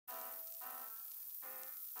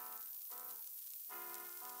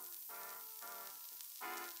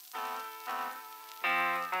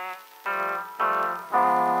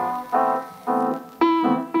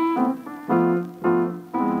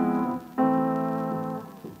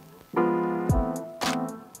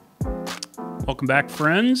Welcome back,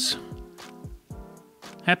 friends.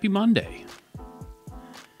 Happy Monday.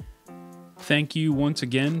 Thank you once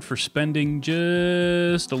again for spending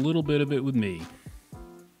just a little bit of it with me.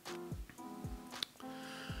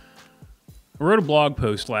 I wrote a blog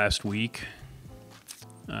post last week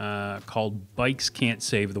called Bikes Can't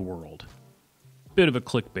Save the World. Bit of a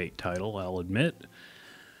clickbait title, I'll admit.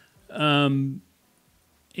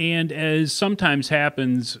 And as sometimes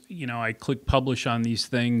happens, I click publish on these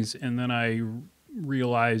things, and then I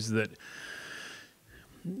realize that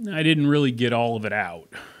I didn't really get all of it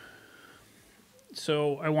out.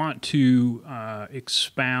 So I want to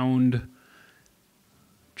expound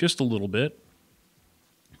just a little bit.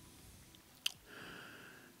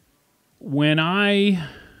 When I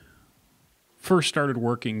first started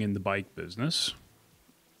working in the bike business,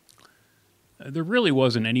 there really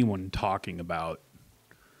wasn't anyone talking about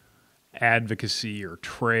advocacy or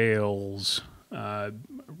trails,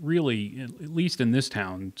 really, at least in this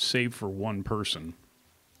town, save for one person.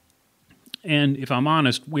 And if I'm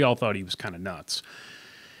honest, we all thought he was kind of nuts.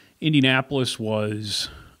 Indianapolis was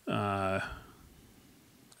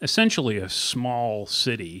essentially a small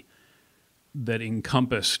city that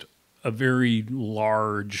encompassed a very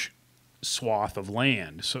large swath of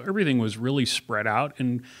land. So everything was really spread out,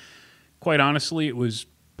 and quite honestly, it was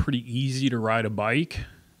pretty easy to ride a bike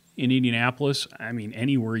in Indianapolis. I mean,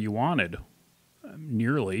 anywhere you wanted,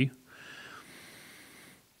 nearly.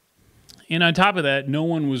 And on top of that, no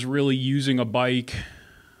one was really using a bike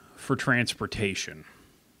for transportation.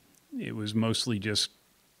 It was mostly just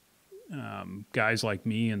guys like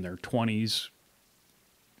me in their 20s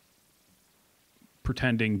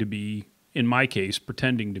pretending to be, in my case,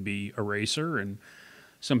 pretending to be a racer, and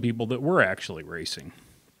some people that were actually racing.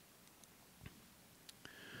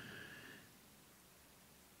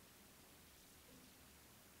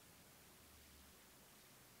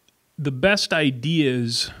 The best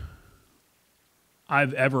ideas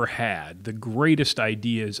I've ever had, the greatest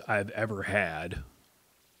ideas I've ever had,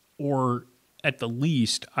 or at the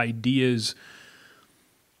least ideas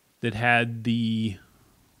that had the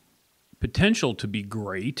potential to be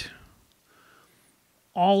great,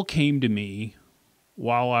 all came to me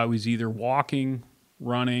while I was either walking,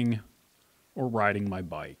 running, or riding my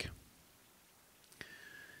bike.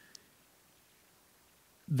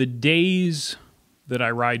 The days that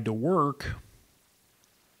I ride to work,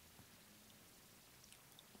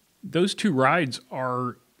 those two rides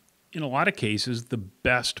are, in a lot of cases, the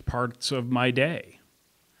best parts of my day.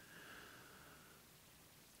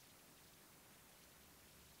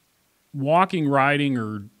 Walking, riding,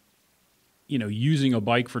 or, using a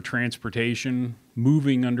bike for transportation,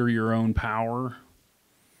 moving under your own power.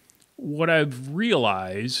 What I've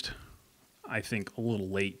realized, I think a little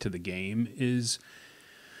late to the game, is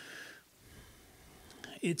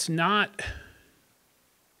it's not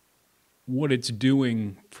what it's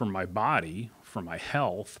doing for my body, for my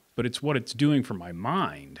health, but it's what it's doing for my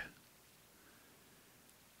mind.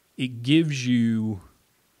 It gives you,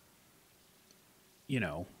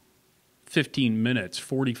 15 minutes,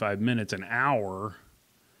 45 minutes, an hour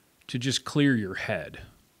to just clear your head.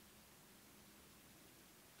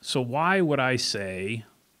 So why would I say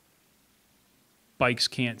bikes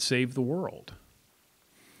can't save the world?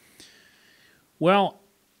 Well,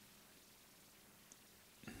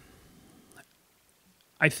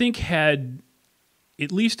 I think had,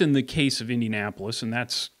 at least in the case of Indianapolis, and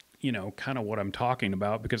that's, kind of what I'm talking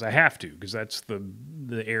about because I have to, because that's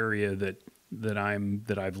the area that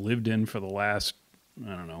I've lived in for the last,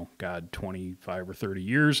 25 or 30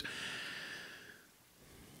 years.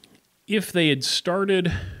 If they had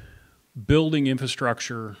started building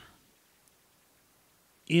infrastructure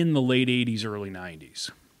in the late 80s, early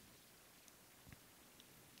 90s,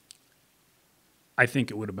 I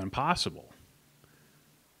think it would have been possible.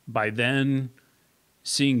 By then,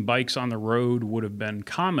 seeing bikes on the road would have been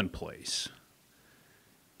commonplace.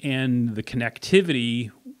 And the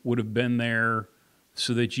connectivity would have been there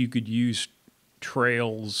so that you could use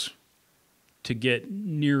trails to get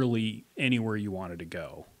nearly anywhere you wanted to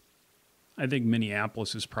go. I think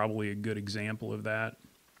Minneapolis is probably a good example of that.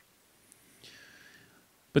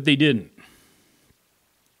 But they didn't.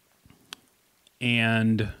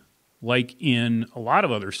 And like in a lot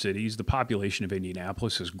of other cities, the population of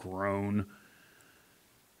Indianapolis has grown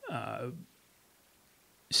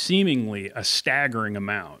seemingly a staggering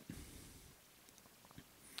amount.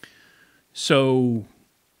 So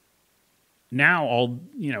now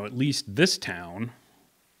at least this town,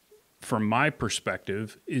 from my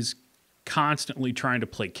perspective, is constantly trying to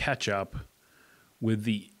play catch up with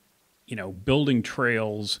the, building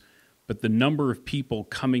trails, but the number of people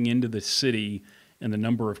coming into the city and the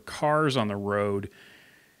number of cars on the road,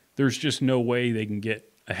 there's just no way they can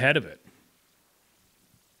get ahead of it.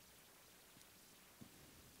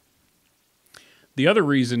 The other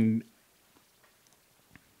reason,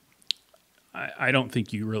 I don't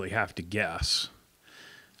think you really have to guess.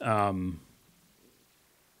 The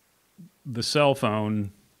cell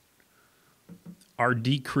phone, our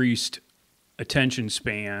decreased attention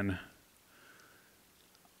span,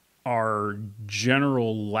 our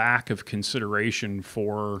general lack of consideration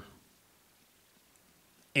for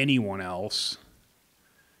anyone else,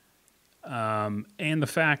 and the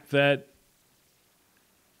fact that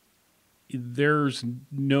there's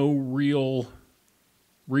no real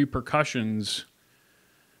repercussions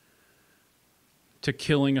to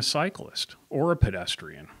killing a cyclist or a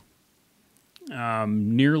pedestrian.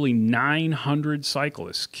 Nearly 900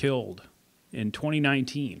 cyclists killed in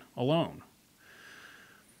 2019 alone.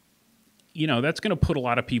 You know, that's going to put a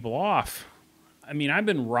lot of people off. I mean, I've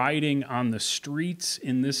been riding on the streets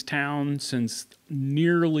in this town since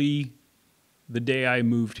nearly the day I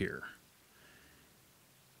moved here.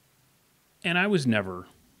 And I was never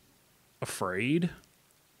afraid.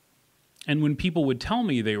 And when people would tell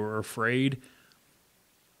me they were afraid,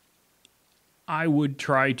 I would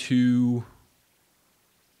try to,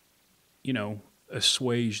 you know,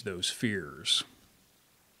 assuage those fears.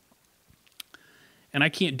 And I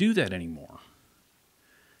can't do that anymore.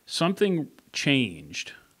 Something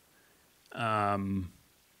changed 5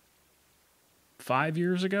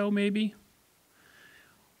 years ago, maybe,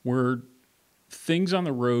 where things on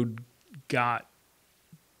the road got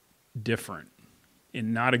different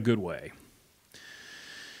in not a good way.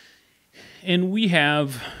 And we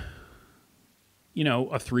have, you know,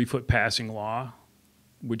 a 3-foot passing law,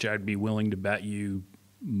 which I'd be willing to bet you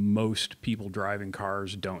most people driving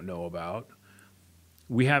cars don't know about.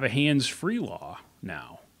 We have a hands-free law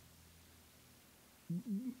now,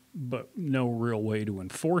 but no real way to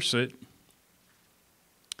enforce it.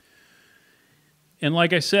 And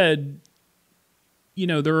like I said, you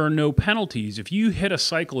know, there are no penalties. If you hit a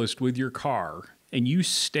cyclist with your car and you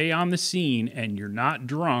stay on the scene and you're not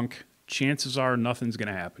drunk, chances are nothing's going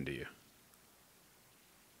to happen to you.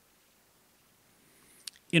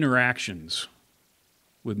 Interactions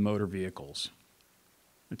with motor vehicles.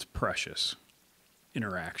 It's precious.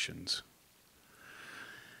 Interactions.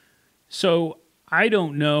 So I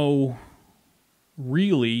don't know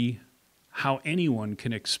really how anyone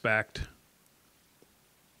can expect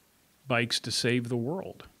bikes to save the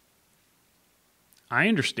world. I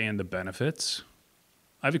understand the benefits.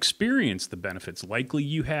 I've experienced the benefits. Likely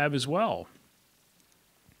you have as well.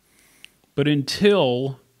 But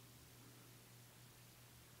until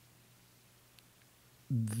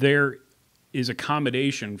there is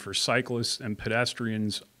accommodation for cyclists and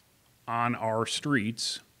pedestrians on our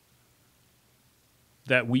streets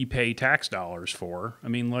that we pay tax dollars for, I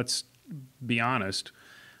mean, let's be honest.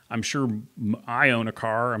 I'm sure I own a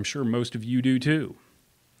car. I'm sure most of you do too.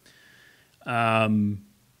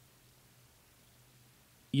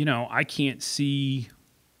 You know, I can't see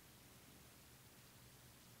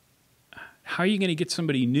how are you going to get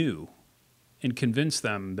somebody new and convince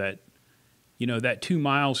them that, you know, that 2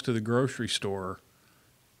 miles to the grocery store,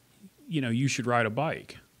 you know, you should ride a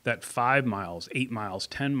bike. That 5 miles, 8 miles,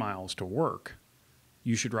 10 miles to work,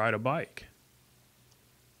 you should ride a bike.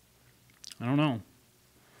 I don't know.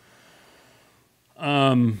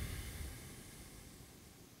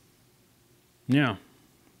 Yeah.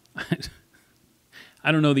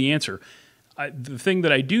 I don't know the answer. The thing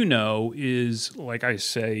that I do know is, like I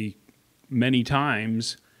say many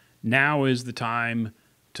times, now is the time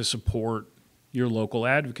to support your local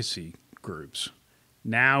advocacy groups.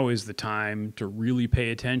 Now is the time to really pay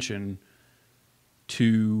attention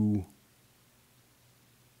to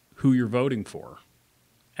who you're voting for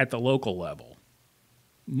at the local level.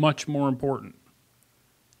 Much more important.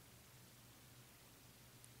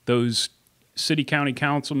 Those city, county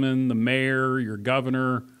councilmen, the mayor, your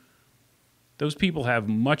governor, those people have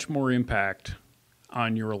much more impact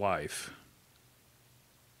on your life.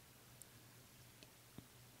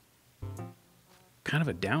 Kind of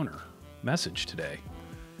a downer message today.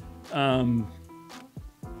 But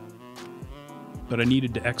I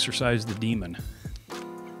needed to exercise the demon.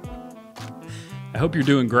 I hope you're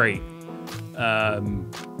doing great.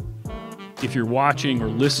 If you're watching or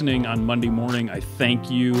listening on Monday morning, I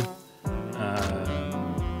thank you.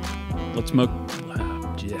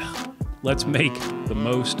 Let's make the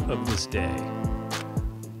most of this day.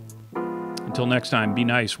 Until next time, be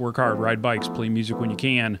nice, work hard, ride bikes, play music when you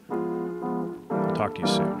can. I'll talk to you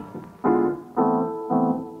soon.